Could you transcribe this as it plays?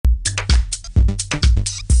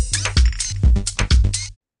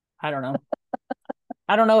I don't know.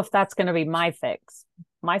 I don't know if that's going to be my fix.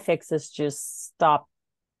 My fix is just stop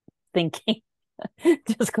thinking.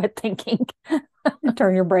 Just quit thinking.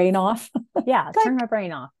 Turn your brain off. Yeah, turn Click. my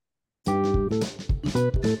brain off.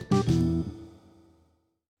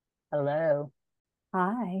 Hello.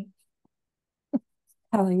 Hi.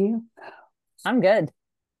 How are you? I'm good.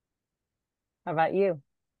 How about you?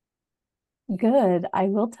 Good. I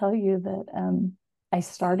will tell you that I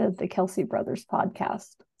started the Kelsey Brothers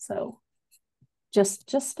podcast. So just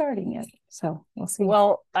starting it. So we'll see.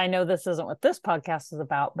 Well, I know this isn't what this podcast is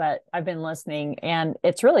about, but I've been listening and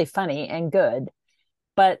it's really funny and good.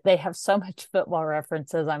 But they have so much football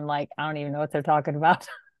references. I'm like, I don't even know what they're talking about.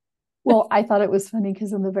 Well, I thought it was funny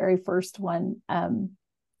because in the very first one,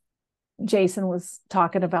 Jason was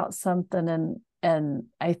talking about something and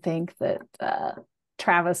I think that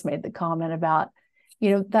Travis made the comment about,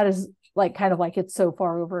 that is like kind of like it's so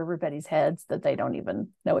far over everybody's heads that they don't even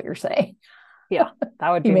know what you're saying. Yeah, that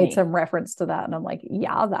would He be made me. some reference to that, and I'm like,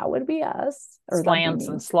 yeah, that would be us, or that'd be Slants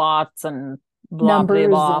me. and slots and blah, blah, Numbers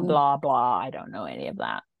blah, and blah, blah. I don't know any of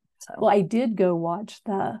that. So, well, I did go watch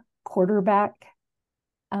the quarterback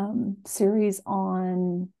series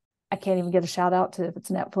on. I can't even get a shout out to if it's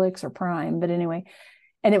Netflix or Prime, but anyway,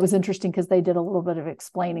 and it was interesting because they did a little bit of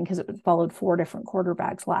explaining because it followed four different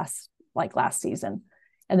quarterbacks last season,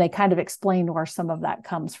 and they kind of explained where some of that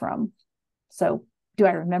comes from. So, do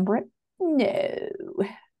I remember it? No,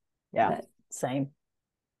 yeah, but same.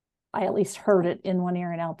 I at least heard it in one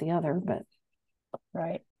ear and out the other. But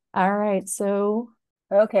Right. all right, so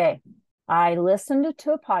Okay. I listened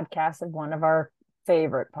to a podcast of one of our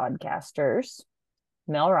favorite podcasters,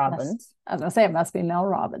 Mel Robbins. I was gonna say it must be Mel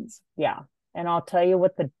Robbins. Yeah. And I'll tell you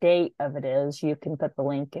what the date of it is. You can put the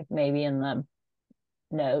link maybe in the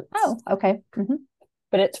notes. Oh, okay. Mm-hmm.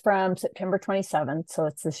 But it's from September 27th. So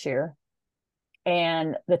it's this year.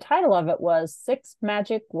 And the title of it was Six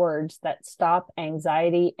Magic Words That Stop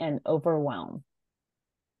Anxiety and Overwhelm.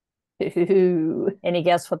 Any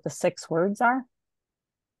guess what the six words are?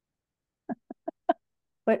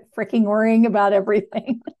 But freaking worrying about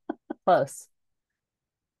everything. Close.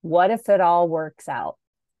 What if it all works out?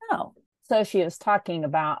 Oh, So she was talking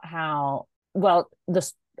about how, well,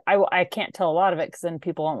 this, I can't tell a lot of it because then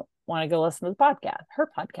people won't want to go listen to the podcast, her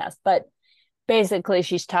podcast. But basically,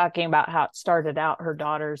 she's talking about how it started out. Her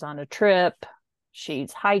daughter's on a trip,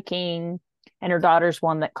 she's hiking, and her daughter's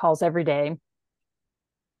one that calls every day.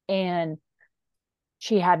 And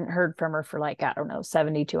she hadn't heard from her for like, I don't know,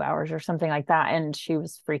 72 hours or something like that. And she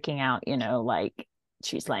was freaking out, like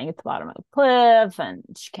she's laying at the bottom of a cliff and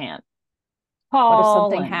she can't what if call.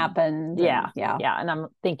 something And happened? yeah, And yeah. yeah. And I'm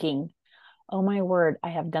thinking, oh my word, I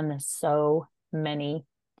have done this so many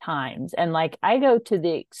times. And like I go to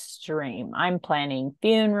the extreme. I'm planning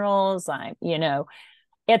funerals.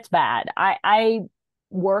 It's bad. I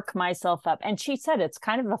work myself up. And she said it's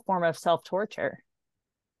kind of a form of self-torture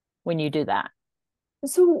when you do that.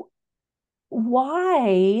 So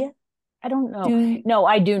why I don't know. do No,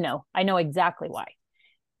 I do know. I know exactly why.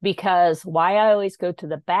 Because why I always go to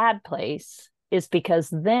the bad place is because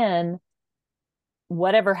then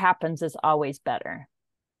whatever happens is always better.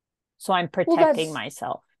 So I'm well protecting that's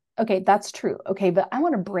myself. okay, that's true. Okay, but I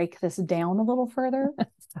want to break this down a little further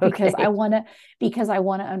because I Okay. want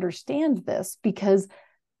to understand this because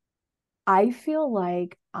I feel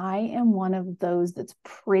like I am one of those that's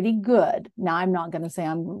pretty good. Now, I'm not going to say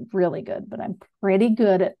I'm really good, but I'm pretty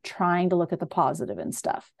good at trying to look at the positive and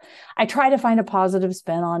stuff. I try to find a positive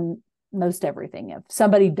spin on most everything. If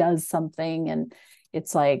somebody does something and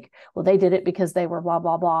it's like, well, they did it because they were blah,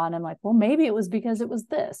 blah, blah. And I'm like, well, maybe it was because it was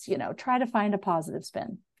this, try to find a positive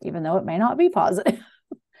spin, even though it may not be positive.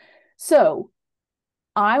 So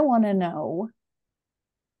I want to know,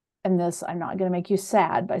 and this, I'm not going to make you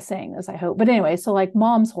sad by saying this, I hope. But anyway, so like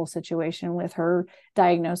mom's whole situation with her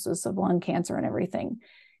diagnosis of lung cancer and everything.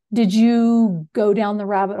 Did you go down the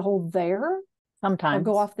rabbit hole there or go Sometimes.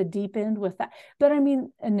 off the deep end with that? But I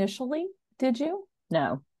mean, initially, did you?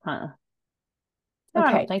 No. Huh. No,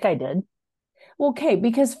 I don't Okay. think I did. Well, okay.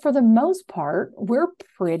 Because for the most part, we're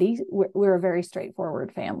a very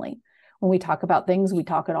straightforward family. When we talk about things, we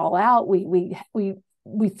talk it all out. We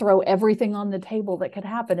throw everything on the table that could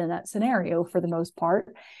happen in that scenario for the most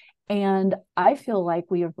part. And I feel like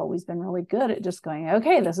we have always been really good at just going,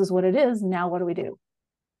 okay, this is what it is. Now what do we do?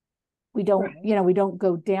 We don't, Right. we don't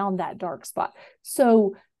go down that dark spot.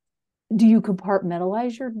 So do you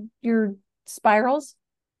compartmentalize your spirals?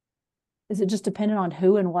 Is it just dependent on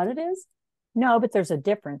who and what it is? No, but there's a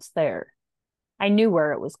difference there. I knew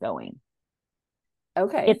where it was going.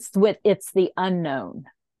 Okay. It's the unknown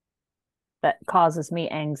that causes me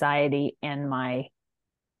anxiety and my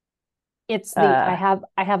It's the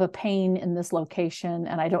I have a pain in this location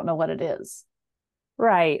and I don't know what it is.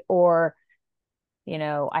 Right. Or,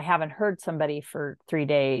 I haven't heard somebody for 3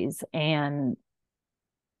 days and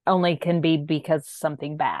only can be because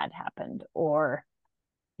something bad happened. Or,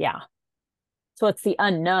 yeah. So it's the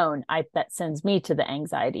unknown that sends me to the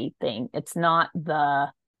anxiety thing. It's not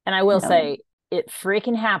and I will No. say it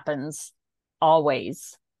freaking happens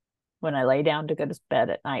always when I lay down to go to bed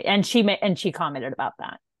at night. And she commented about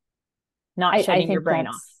that, not I shutting your think brain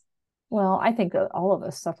off. well, I think that all of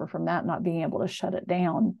us suffer from that, not being able to shut it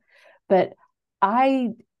down. But I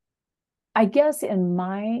I guess in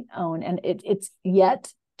my own, and it's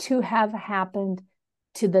yet to have happened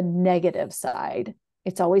to the negative side.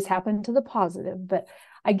 It's always happened to the positive, but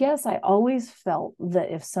I guess I always felt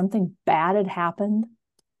that if something bad had happened,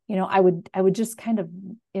 I would just kind of,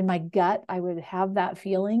 in my gut, I would have that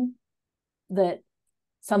feeling that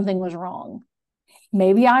something was wrong.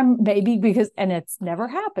 Maybe because, and it's never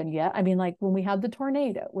happened yet. I mean, like when you had the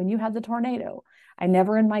tornado, I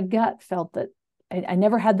never in my gut felt that I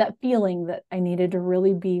never had that feeling that I needed to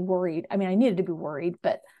really be worried. I mean, I needed to be worried,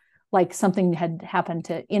 but like something had happened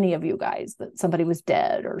to any of you guys, that somebody was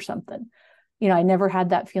dead or something. I never had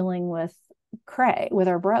that feeling with Craig, with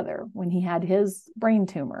our brother, when he had his brain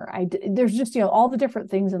tumor. There's just, all the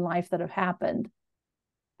different things in life that have happened.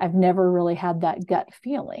 I've never really had that gut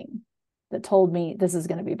feeling that told me this is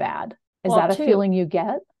going to be bad. Is that a feeling you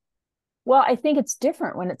get? Well, I think it's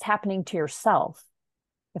different when it's happening to yourself,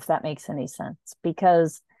 if that makes any sense.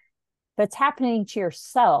 Because if it's happening to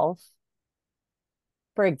yourself,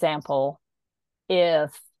 for example,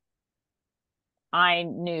 if I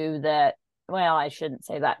knew that, well, I shouldn't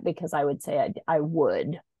say that, because I would say I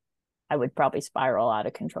would probably spiral out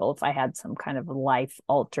of control if I had some kind of life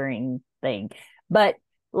altering thing. But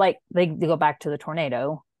like they go back to the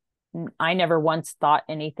tornado, I never once thought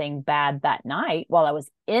anything bad that night while I was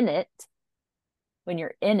in it. When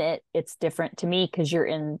you're in it, it's different to me because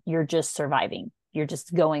you're just surviving. You're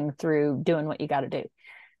just going through doing what you got to do.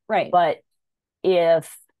 Right. But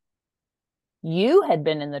if you had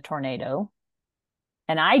been in the tornado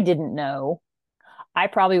and I didn't know, I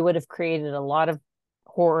probably would have created a lot of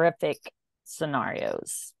horrific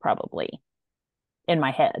scenarios probably in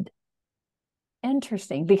my head.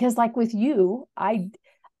 Interesting. Because like with you, I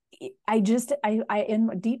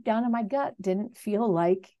in deep down in my gut didn't feel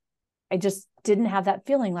like, I just didn't have that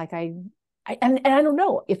feeling like and I don't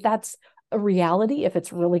know if that's a reality, if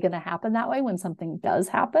it's really going to happen that way when something does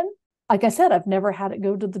happen. Like I said, I've never had it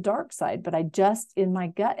go to the dark side, but I just, in my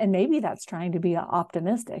gut, and maybe that's trying to be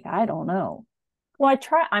optimistic. I don't know. Well,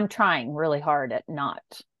 I'm trying really hard at not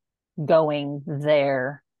going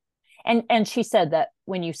there. And she said that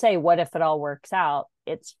when you say, what if it all works out,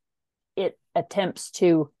 it attempts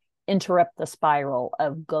to interrupt the spiral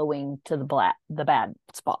of going to the bad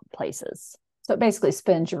spot places. So it basically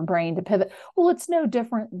spins your brain to pivot. Well, it's no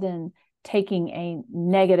different than taking a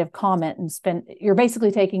negative comment and you're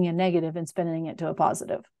basically taking a negative and spinning it to a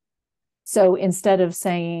positive. So instead of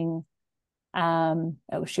saying, oh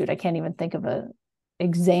shoot, I can't even think of an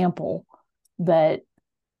example, but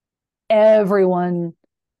we're going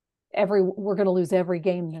to lose every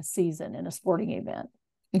game this season in a sporting event,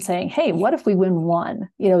 and saying, hey, what if we win one?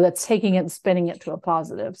 That's taking it and spinning it to a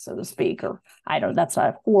positive, so to speak. Or I don't, that's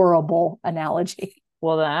a horrible analogy.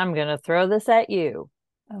 Well, then I'm going to throw this at you.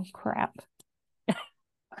 Oh, crap.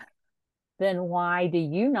 Then why do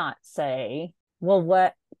you not say, well,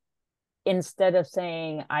 what, instead of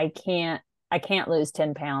saying, I can't lose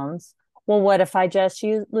 10 pounds. Well, what if I just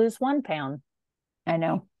lose 1 pound? I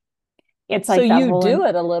know. It's like, so you do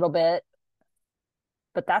it a little bit,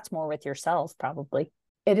 but that's more with yourself, probably.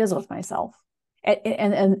 It is with myself.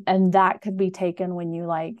 And that could be taken when you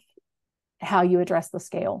like how you address the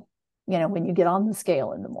scale. When you get on the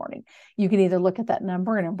scale in the morning, you can either look at that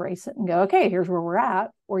number and embrace it and go, okay, here's where we're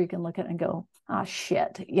at. Or you can look at it and go, ah,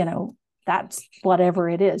 shit, that's whatever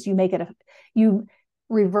it is. You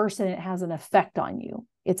reverse it and it has an effect on you.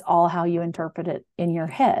 It's all how you interpret it in your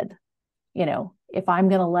head. If I'm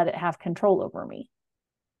going to let it have control over me.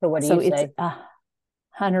 So what do you say? It's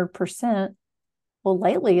 100%. Well,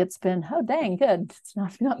 lately it's been, oh, dang, good.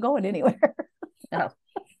 It's not going anywhere. No.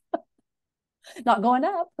 Not going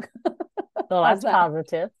up. Well, that's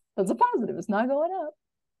positive. That's a positive. It's not going up.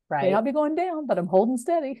 Right. May not be going down, but I'm holding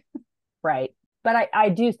steady. Right. But I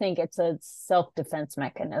do think it's a self-defense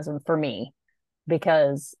mechanism for me,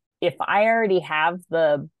 because if I already have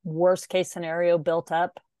the worst case scenario built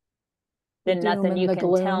up, then nothing you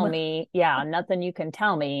can tell me. Yeah, nothing you can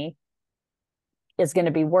tell me is going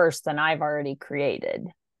to be worse than I've already created.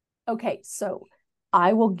 Okay, so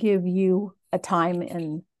I will give you a time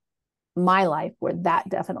in my life where that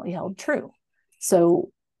definitely held true.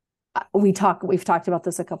 So we've talked about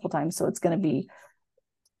this a couple times, so it's going to be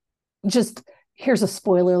just, here's a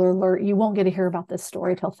spoiler alert. You won't get to hear about this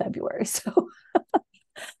story till February. So,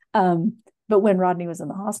 but when Rodney was in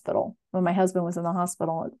the hospital, when my husband was in the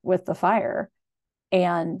hospital with the fire,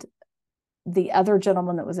 and the other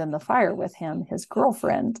gentleman that was in the fire with him, his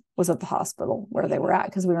girlfriend was at the hospital where they were at,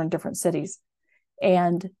 because we were in different cities.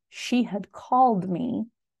 And she had called me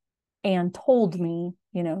and told me,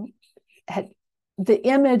 the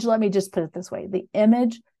image, let me just put it this way, the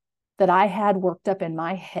image that I had worked up in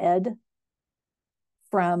my head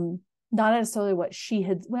from not necessarily what she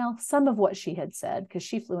had, well, some of what she had said, because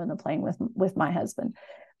she flew in the plane with my husband,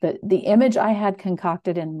 but the image I had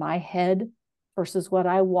concocted in my head versus what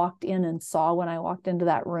I walked in and saw when I walked into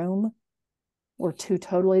that room were two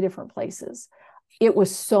totally different places. It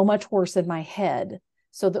was so much worse in my head,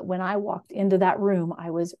 so that when I walked into that room,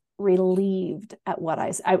 I was relieved at what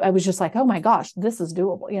I was just like, oh my gosh, this is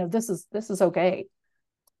doable. This is okay.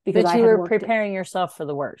 Because but you were preparing yourself for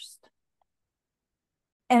the worst.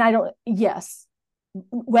 And yes,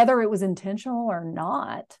 whether it was intentional or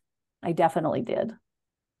not, I definitely did.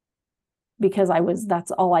 Because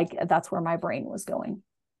that's where my brain was going.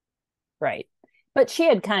 Right. But she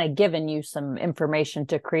had kind of given you some information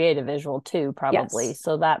to create a visual too, probably. Yes.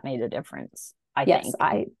 So that made a difference, I think.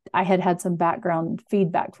 I had some background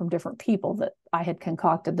feedback from different people that I had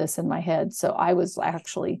concocted this in my head. So I was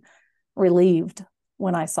actually relieved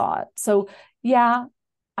when I saw it. So yeah,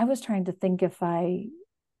 I was trying to think if I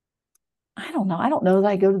don't know. I don't know that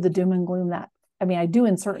I go to the doom and gloom I do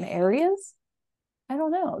in certain areas. I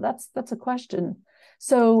don't know. That's a question.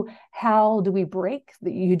 So how do we break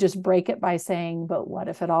that? You just break it by saying, but what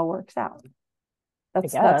if it all works out?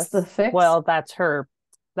 That's the fix. Well,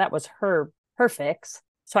 that was her fix.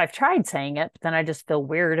 So I've tried saying it, but then I just feel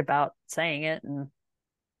weird about saying it. And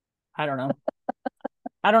I don't know.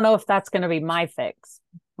 I don't know if that's going to be my fix.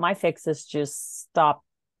 My fix is just stop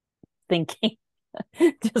thinking.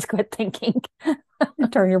 Just quit thinking.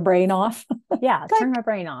 Turn your brain off. Yeah, turn my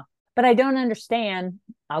brain off. But I don't understand.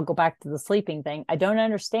 I'll go back to the sleeping thing. I don't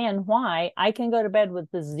understand why I can go to bed with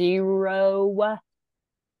the 0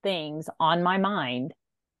 things on my mind,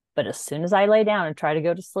 but as soon as I lay down and try to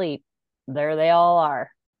go to sleep, there they all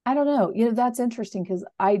are. I don't know. That's interesting, because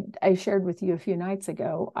I shared with you a few nights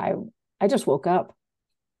ago. I just woke up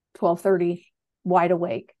 12:30, wide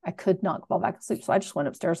awake. I could not fall back asleep, so I just went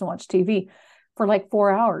upstairs and watched TV for like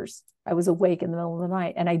 4 hours. I was awake in the middle of the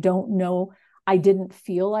night, and I don't know. I didn't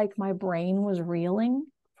feel like my brain was reeling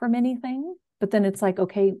from anything, but then it's like,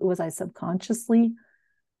 okay, was I subconsciously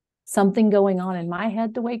something going on in my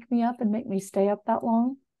head to wake me up and make me stay up that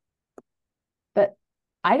long? But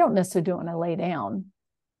I don't necessarily do it when I lay down.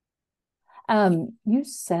 You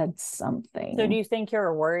said something. So do you think you're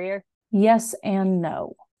a worrier? Yes and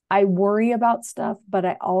no. I worry about stuff, but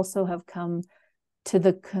I also have come to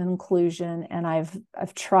the conclusion, and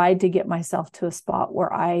I've tried to get myself to a spot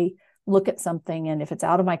where I look at something, and if it's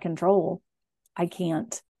out of my control, I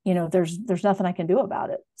can't, there's nothing I can do about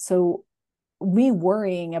it. So me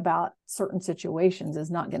worrying about certain situations is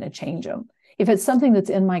not going to change them. If it's something that's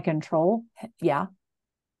in my control, yeah,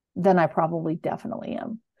 then I probably definitely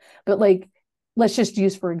am. But like, let's just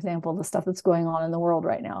use, for example, the stuff that's going on in the world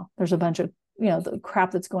right now. There's a bunch of, the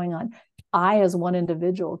crap that's going on. I, as one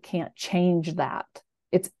individual, can't change that.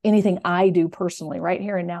 It's anything I do personally right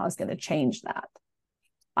here and now is going to change that.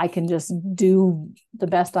 I can just do the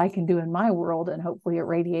best I can do in my world, and hopefully it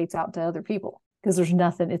radiates out to other people, because there's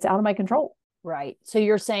nothing, it's out of my control. Right. So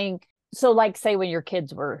you're saying, so like say when your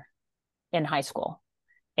kids were in high school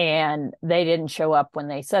and they didn't show up when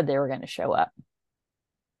they said they were going to show up,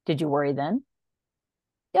 did you worry then?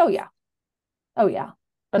 Oh yeah.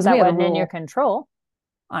 But that wasn't in your control.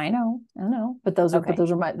 I know. But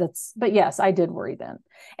but yes, I did worry then.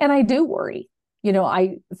 And I do worry.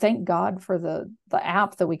 I thank God for the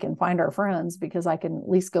app that we can find our friends, because I can at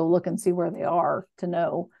least go look and see where they are to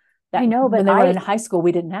know that. I know, but when they were in high school,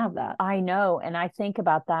 we didn't have that. I know. And I think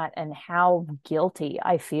about that and how guilty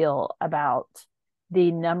I feel about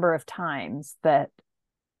the number of times that,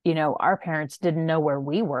 our parents didn't know where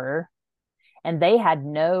we were, and they had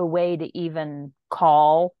no way to even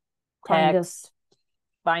call, text,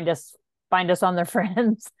 find us on their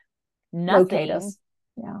friends, nothing. Locate us.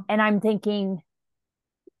 Yeah. And I'm thinking,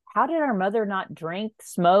 how did our mother not drink,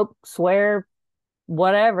 smoke, swear,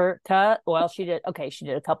 whatever? Well, she did. Okay, she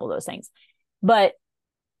did a couple of those things, but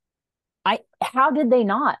how did they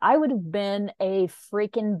not? I would have been a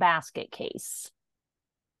freaking basket case.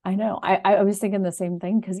 I know. I was thinking the same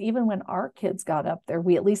thing, because even when our kids got up there,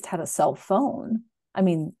 we at least had a cell phone. I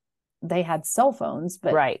mean, they had cell phones,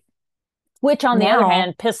 but right. Which on the other now,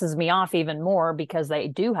 hand pisses me off even more because they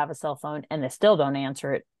do have a cell phone and they still don't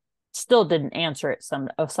answer it. Still didn't answer it some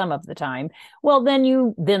of the time. Well,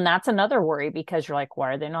 then that's another worry because you're like,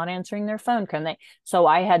 why are they not answering their phone? Can they? So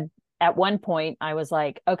I had at one point I was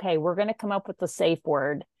like, okay, we're going to come up with a safe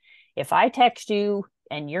word. If I text you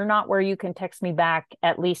and you're not where you can text me back,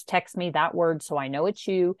 at least text me that word so I know it's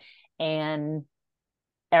you, and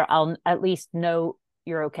I'll at least know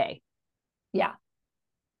you're okay. yeah,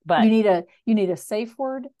 But you need a safe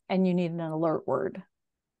word and you need an alert word.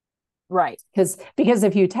 right. Because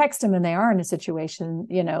if you text them and they are in a situation,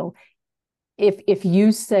 you know, if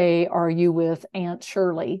you say, are you with Aunt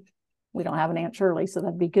Shirley? We don't have an Aunt Shirley, so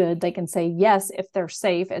that'd be good. They can say yes if they're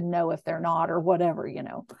safe and no if they're not, or whatever, you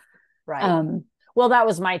know. Right. Well, that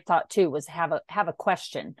was my thought too, was have a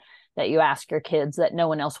question that you ask your kids that no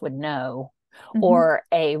one else would know, or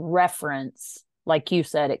a reference. Like you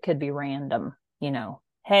said, it could be random, you know,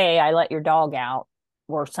 hey, I let your dog out,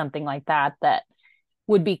 or something like that, that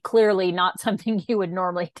would be clearly not something you would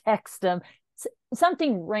normally text them.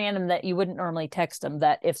 Something random that you wouldn't normally text them,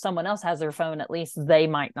 that if someone else has their phone, at least they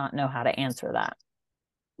might not know how to answer that.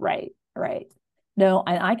 Right, right. No,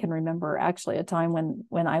 I can remember actually a time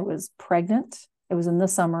when I was pregnant. It was in the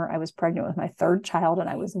summer. I was pregnant with my third child, and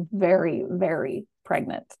I was very, very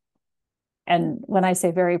pregnant. And when I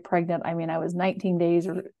say very pregnant, I mean I was 19 days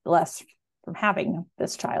or less from having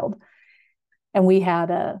this child. And we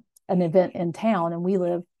had an event in town, and we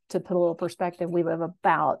live, to put a little perspective, we live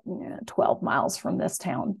about 12 miles from this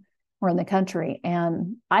town. We're in the country.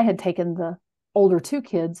 And I had taken the older two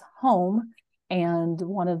kids home and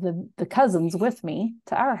one of the cousins with me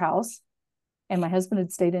to our house. And my husband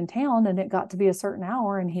had stayed in town, and it got to be a certain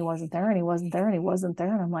hour and he wasn't there and he wasn't there and he wasn't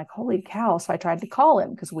there. And I'm like, holy cow. So I tried to call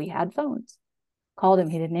him because we had phones. Called him.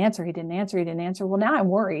 He didn't answer. He didn't answer. He didn't answer. Well, now I'm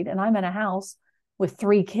worried, and I'm in a house with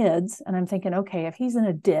three kids. And I'm thinking, okay, if he's in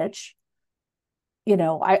a ditch, you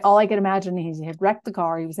know, all I could imagine, he had wrecked the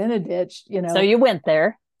car. He was in a ditch, you know. So you went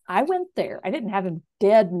there. I went there. I didn't have him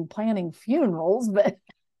dead and planning funerals, but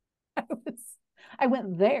I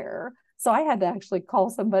went there. So I had to actually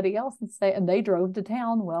call somebody else and say, and they drove to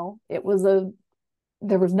town. Well, there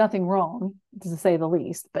was nothing wrong, to say the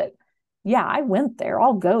least. But yeah, I went there.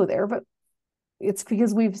 I'll go there, but it's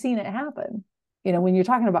because we've seen it happen. You know, when you're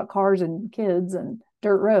talking about cars and kids and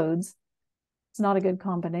dirt roads, it's not a good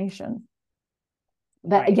combination.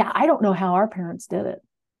 But right. yeah, I don't know how our parents did it.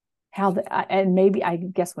 And maybe, I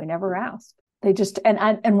guess we never asked. They just,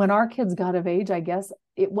 and when our kids got of age, I guess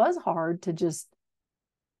it was hard to just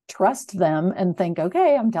trust them and think,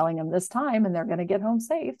 okay, I'm telling them this time and they're going to get home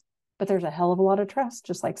safe. But there's a hell of a lot of trust,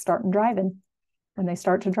 just like starting driving. When they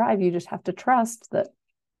start to drive, you just have to trust that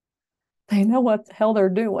they know what the hell they're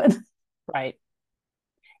doing. Right.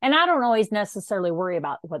 And I don't always necessarily worry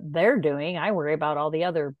about what they're doing. I worry about all the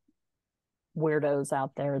other weirdos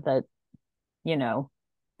out there that, you know,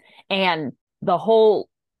 and the whole,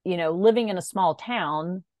 you know, living in a small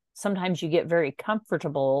town, sometimes you get very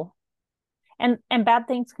comfortable, and bad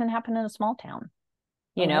things can happen in a small town.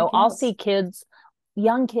 You know, I'll see kids,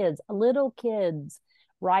 young kids, little kids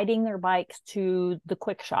riding their bikes to the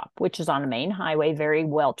quick shop, which is on a main highway, very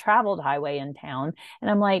well traveled highway in town.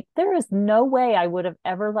 And I'm like, there is no way I would have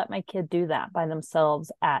ever let my kid do that by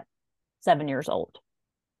themselves at 7 years old.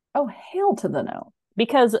 Oh, hell to the no.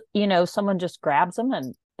 Because, you know, someone just grabs them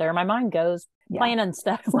and there my mind goes, playing and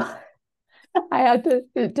stuff. I had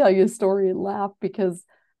to tell you a story and laugh because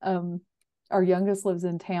our youngest lives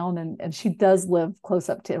in town, and she does live close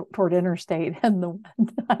up toward interstate. And the one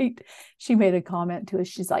night she made a comment to us.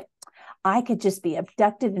 She's like, I could just be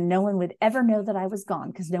abducted and no one would ever know that I was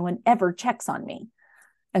gone because no one ever checks on me.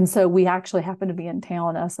 And so we actually happened to be in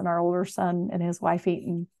town, us and our older son and his wife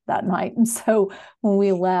eating that night. And so when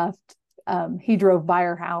we left, he drove by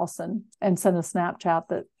her house and sent a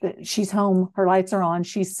Snapchat that she's home, her lights are on,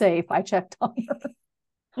 she's safe. I checked on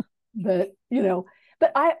her. But, you know,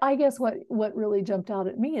 but I guess what really jumped out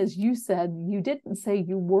at me is you said, you didn't say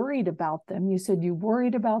you worried about them. You said you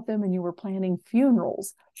worried about them and you were planning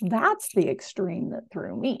funerals. That's the extreme that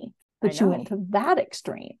threw me, that you went to that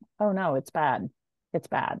extreme. Oh no, it's bad. It's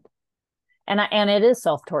bad. And it is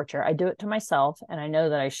self-torture. I do it to myself, and I know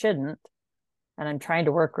that I shouldn't. And I'm trying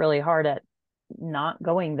to work really hard at not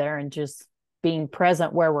going there and just being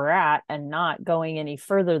present where we're at and not going any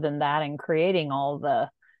further than that and creating all the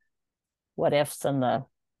what ifs and the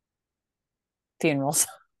funerals.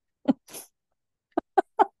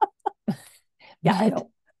 Yeah,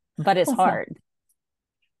 but it's hard.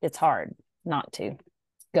 It's hard not to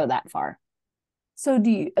go that far.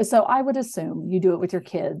 So I would assume you do it with your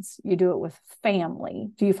kids, you do it with family.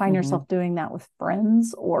 Do you find yourself doing that with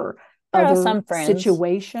friends or other some friends.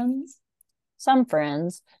 situations? Some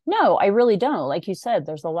friends. No, I really don't. Like you said,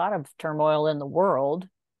 there's a lot of turmoil in the world.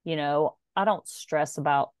 I don't stress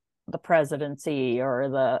about the presidency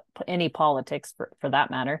or any politics for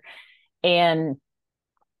that matter. And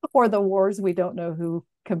Or the wars we don't know who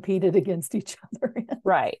competed against each other in.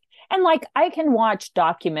 right. And like I can watch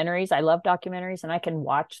documentaries. I love documentaries and I can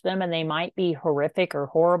watch them and they might be horrific or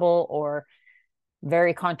horrible or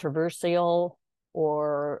very controversial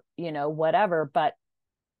or, whatever, but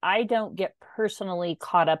I don't get personally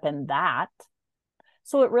caught up in that.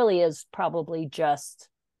 So it really is probably just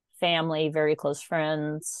family, very close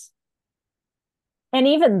friends. And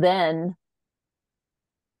even then,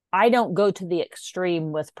 I don't go to the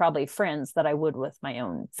extreme with probably friends that I would with my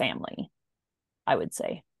own family, I would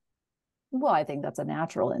say. Well, I think that's a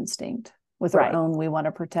natural instinct. With our Right. own, we want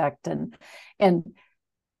to protect and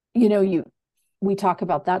you know, we talk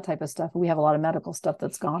about that type of stuff. We have a lot of medical stuff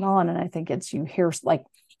that's gone on. And I think it's, you hear, like,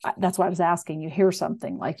 that's why I was asking, you hear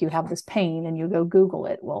something like you have this pain and you go Google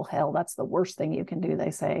it. Well, hell, that's the worst thing you can do, they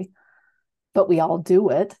say, but we all do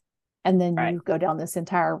it. And then Right. you go down this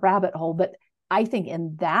entire rabbit hole. But I think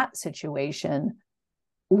in that situation,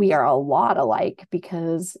 we are a lot alike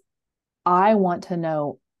because I want to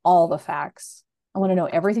know all the facts. I want to know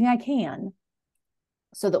everything I can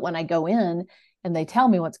so that when I go in and they tell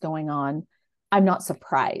me what's going on, I'm not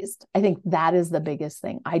surprised. I think that is the biggest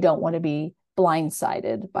thing. I don't want to be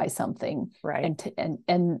blindsided by something. Right.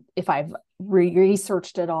 And if I've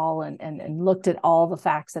researched it all and looked at all the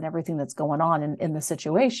facts and everything that's going on in the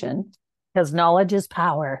situation. Because knowledge is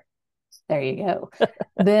power. There you go.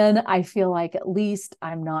 Then I feel like at least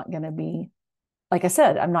I'm not going to be, like I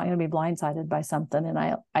said, I'm not going to be blindsided by something.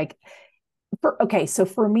 And so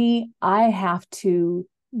for me, I have to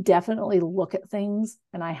definitely look at things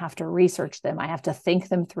and I have to research them. I have to think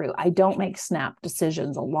them through. I don't make snap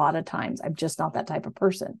decisions a lot of times. I'm just not that type of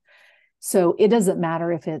person. So it doesn't matter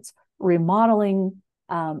if it's remodeling,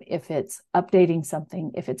 if it's updating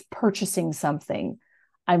something, if it's purchasing something.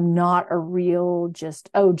 I'm not a real just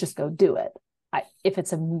go do it. If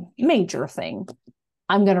it's a major thing,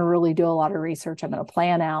 I'm going to really do a lot of research. I'm going to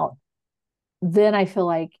plan out. Then I feel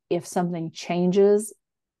like if something changes,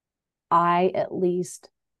 I at least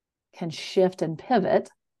can shift and pivot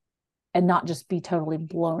and not just be totally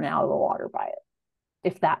blown out of the water by it,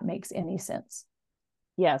 if that makes any sense.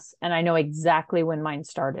 Yes. And I know exactly when mine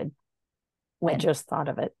started. When? I just thought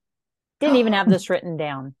of it. Didn't even have this written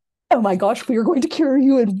down. Oh my gosh, we are going to cure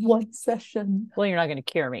you in one session. Well, you're not going to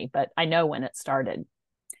cure me, but I know when it started.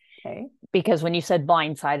 Okay. Because when you said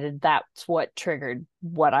blindsided, that's what triggered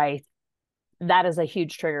that is a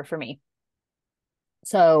huge trigger for me.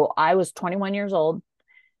 So I was 21 years old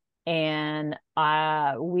and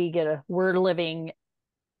we're living,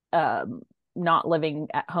 not living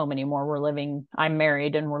at home anymore. I'm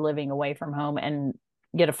married and we're living away from home and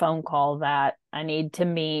get a phone call that I need to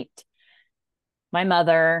meet my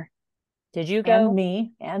mother. Did you go? And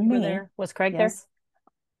me. There? Was Craig there?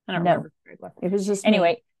 I don't remember. It was just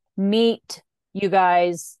anyway, meet you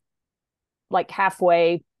guys like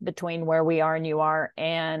halfway between where we are and you are.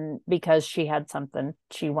 And because she had something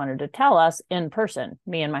she wanted to tell us in person,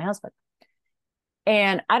 me and my husband.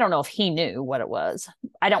 And I don't know if he knew what it was.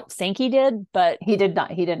 I don't think he did, but he did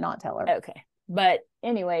not tell her. Okay. But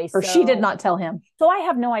anyway, or she did not tell him. So I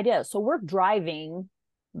have no idea. So we're driving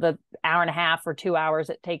the hour and a half or 2 hours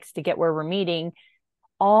it takes to get where we're meeting.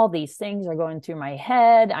 All these things are going through my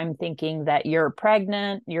head. I'm thinking that you're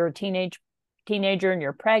pregnant, you're a teenager and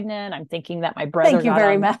you're pregnant. I'm thinking that my brother Thank you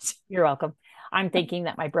very much. You're welcome. I'm thinking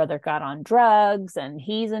that my brother got on drugs and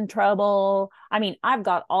he's in trouble. I mean, I've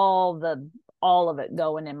got all of it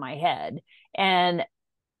going in my head. And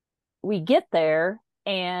we get there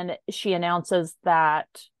and she announces that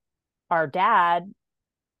our dad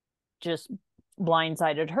just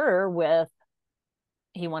blindsided her with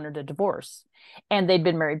he wanted a divorce and they'd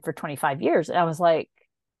been married for 25 years. And I was like,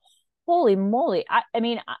 holy moly. I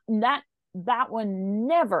mean, that one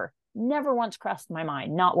never once crossed my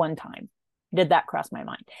mind. Not one time did that cross my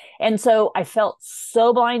mind. And so I felt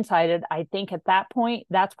so blindsided. I think at that point,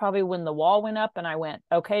 that's probably when the wall went up and I went,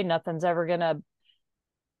 okay, nothing's ever going to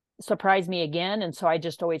surprise me again. And so I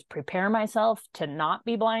just always prepare myself to not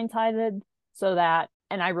be blindsided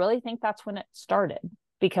and I really think that's when it started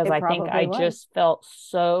because I think I just felt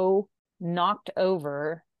so knocked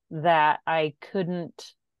over that I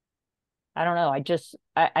couldn't, I don't know. I just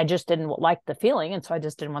didn't like the feeling. And so I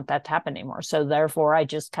just didn't want that to happen anymore. So therefore I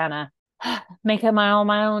just kind of make up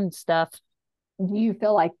my own stuff. Do you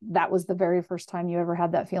feel like that was the very first time you ever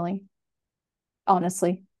had that feeling?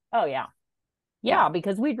 Honestly. Oh yeah. Yeah,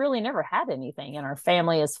 because we'd really never had anything in our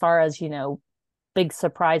family as far as, big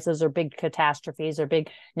surprises or big catastrophes or big.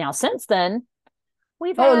 Now, since then,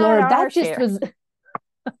 we've Oh had Lord, our share.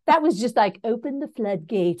 that was just like open the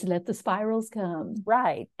floodgates, let the spirals come.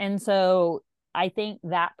 Right. And so I think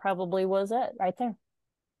that probably was it right there.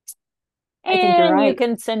 I think you're And you right.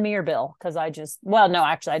 can send me your bill because well, no,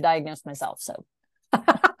 actually, I diagnosed myself. So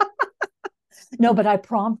No, but I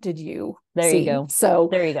prompted you. there you go. So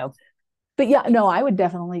There you go. but yeah, no, I would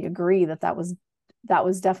definitely agree that was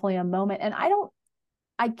definitely a moment. And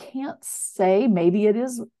I can't say, maybe it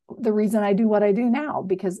is the reason I do what I do now,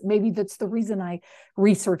 because maybe that's the reason I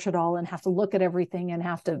research it all and have to look at everything and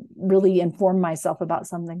have to really inform myself about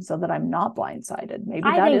something so that I'm not blindsided. Maybe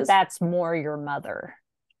I that think is. that's more your mother,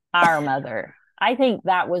 our mother. I think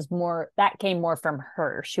that came more from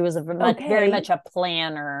her. She was very Okay. much a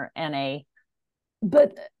planner and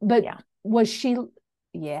But yeah, was she,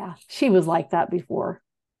 yeah, she was like that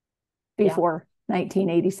yeah,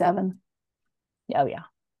 1987. oh yeah.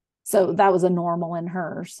 So that was a normal in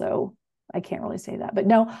her. So I can't really say that. But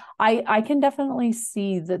no, I can definitely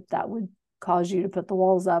see that would cause you to put the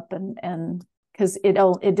walls up, and because it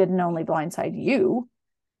didn't only blindside you.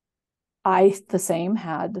 I the same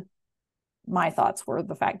had, my thoughts were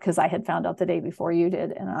the fact, because I had found out the day before you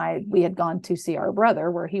did, and we had gone to see our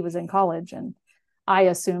brother where he was in college, and I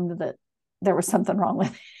assumed that there was something wrong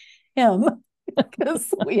with him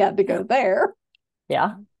because we had to go there.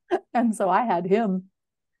 Yeah. And so I had him,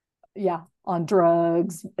 yeah, on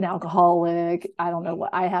drugs, an alcoholic. I don't know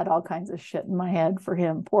what, I had all kinds of shit in my head for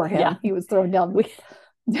him. Poor him. Yeah. He was thrown down We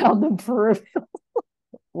the peripheral.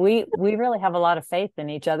 we really have a lot of faith in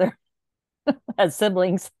each other as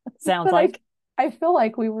siblings, sounds But like. I feel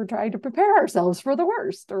like we were trying to prepare ourselves for the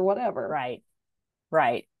worst or whatever. Right.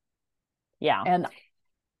 Right. Yeah. And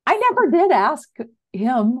I never did ask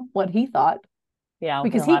him what he thought, Yeah.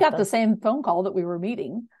 because he got the same phone call that we were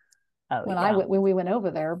meeting Oh, yeah. when we went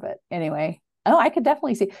over there. But anyway, oh, I could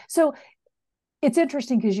definitely see. So it's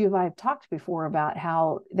interesting because you and I have talked before about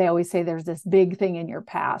how they always say there's this big thing in your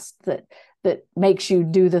past that makes you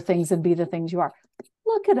do the things and be the things you are.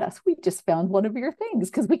 Look at us. We just found one of your things,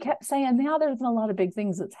 because we kept saying, now there's been a lot of big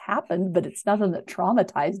things that's happened, but it's nothing that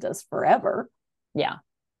traumatized us forever. Yeah.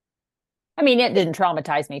 I mean, it didn't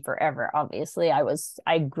traumatize me forever. Obviously,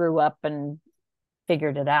 I grew up and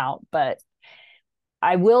figured it out. But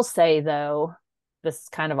I will say, though, this is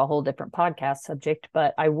kind of a whole different podcast subject,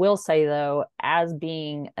 but I will say, though, as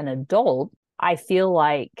being an adult, I feel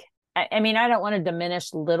like, I mean, I don't want to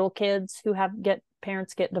diminish little kids who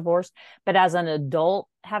parents get divorced, but as an adult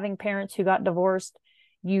having parents who got divorced,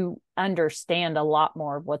 you understand a lot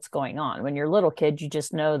more of what's going on. When you're a little kid, you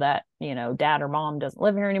just know that, dad or mom doesn't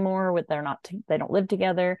live here anymore, they don't live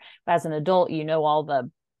together. But as an adult, you know all the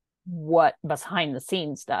what behind the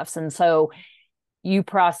scenes stuffs. And so you're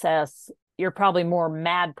probably more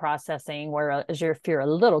mad processing, whereas if you're a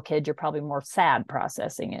little kid, you're probably more sad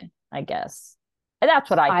processing it, I guess. And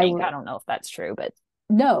that's what I think. I don't know if that's true, but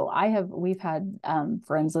no, we've had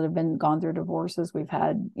friends that have gone through divorces. We've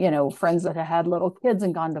had, friends that have had little kids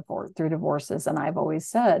and gone through divorces. And I've always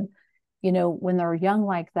said, when they're young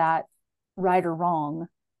like that, right or wrong,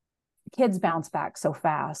 kids bounce back so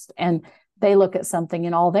fast, and they look at something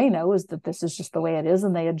and all they know is that this is just the way it is,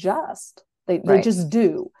 and they adjust. They just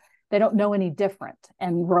do. They don't know any different.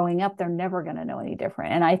 And growing up, they're never going to know any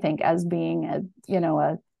different. And I think as being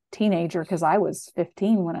a teenager, because I was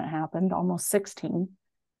 15 when it happened, almost 16,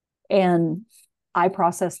 and I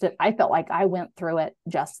processed it. I felt like I went through it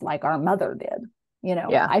just like our mother did.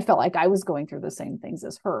 yeah. I felt like I was going through the same things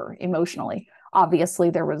as her emotionally. Obviously,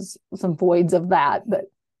 there was some voids of that, but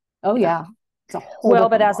oh yeah, it's a whole.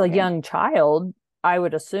 But as a young child, I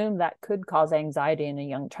would assume that could cause anxiety in a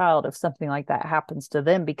young child if something like that happens to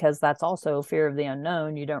them, because that's also fear of the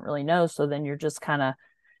unknown. You don't really know. So then you're just kind of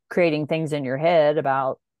creating things in your head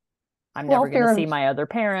about, I'm never going to see my other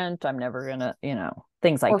parent. I'm never going to,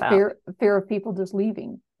 things like that. Fear of people just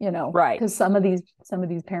leaving, Right. Because some of these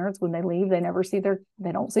parents, when they leave, they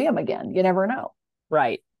don't see them again. You never know.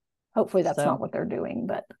 Right. Hopefully that's not what they're doing.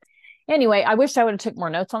 But anyway, I wish I would have took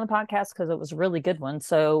more notes on the podcast, because it was a really good one.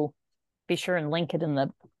 So be sure and link it in the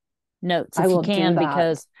notes if you can,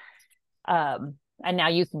 because and now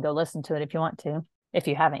you can go listen to it if you want to, if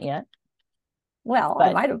you haven't yet. Well,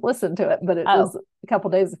 I might have listened to it, but it was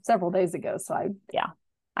several days ago. So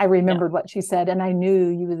I remembered what she said, and I knew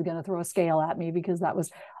you was going to throw a scale at me, because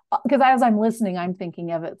as I'm listening, I'm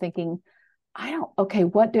thinking of it, thinking, okay,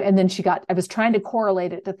 and then I was trying to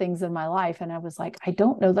correlate it to things in my life. And I was like, I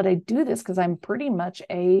don't know that I do this because I'm pretty much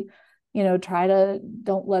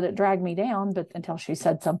don't let it drag me down. But until she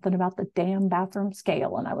said something about the damn bathroom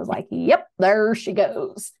scale. And I was like, yep, there she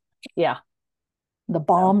goes. Yeah. The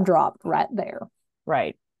bomb dropped right there.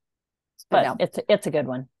 Right. But no, it's a good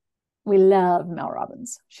one. We love Mel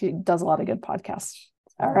Robbins. She does a lot of good podcasts.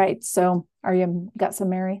 All right. So got some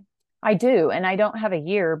Mary? I do. And I don't have a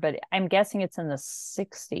year, but I'm guessing it's in the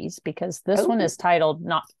 60s because this one is titled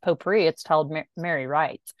not Potpourri. It's titled Mary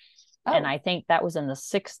Writes. And I think that was in the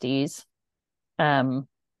 60s.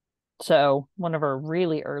 So one of her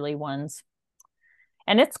really early ones.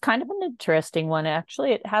 And it's kind of an interesting one.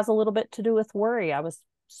 Actually, it has a little bit to do with worry. I was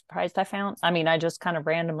surprised I just kind of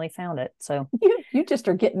randomly found it. So you just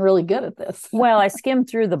are getting really good at this. Well, I skimmed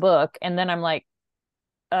through the book and then I'm like,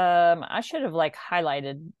 I should have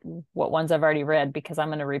highlighted what ones I've already read because I'm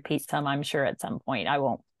going to repeat some, I'm sure at some point. I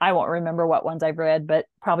won't remember what ones I've read, but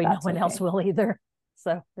probably no one else will either.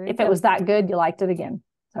 So if it was that good, you liked it again.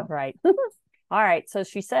 So. Right. All right. So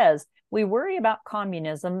she says, we worry about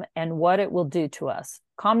communism and what it will do to us.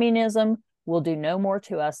 Communism will do no more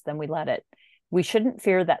to us than we let it. We shouldn't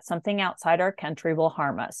fear that something outside our country will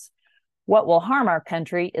harm us. What will harm our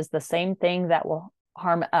country is the same thing that will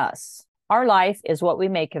harm us. Our life is what we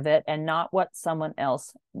make of it and not what someone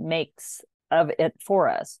else makes of it for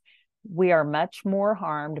us. We are much more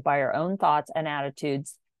harmed by our own thoughts and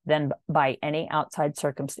attitudes than by any outside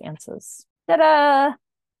circumstances. Ta-da!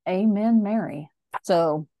 Amen, Mary.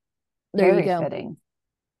 So there Very you go. Fitting.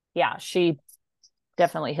 Yeah, she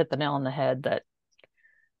definitely hit the nail on the head that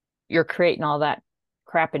you're creating all that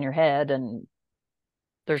crap in your head and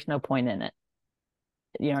there's no point in it.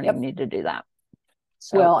 You don't even need to do that.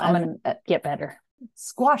 So I'm going to get better.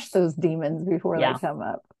 Squash those demons before they come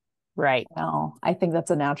up. Right. No, I think that's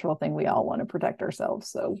a natural thing. We all want to protect ourselves.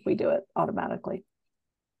 So we do it automatically.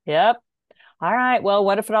 Yep. All right. Well,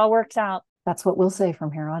 what if it all works out? That's what we'll say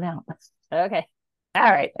from here on out. Okay. All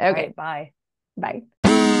right. Okay. All right, bye. Bye.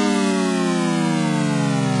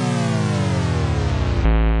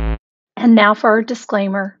 And now for our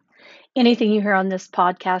disclaimer. Anything you hear on this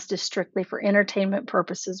podcast is strictly for entertainment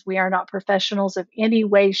purposes. We are not professionals of any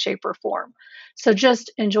way, shape, or form. So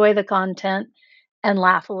just enjoy the content and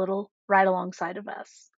laugh a little right alongside of us.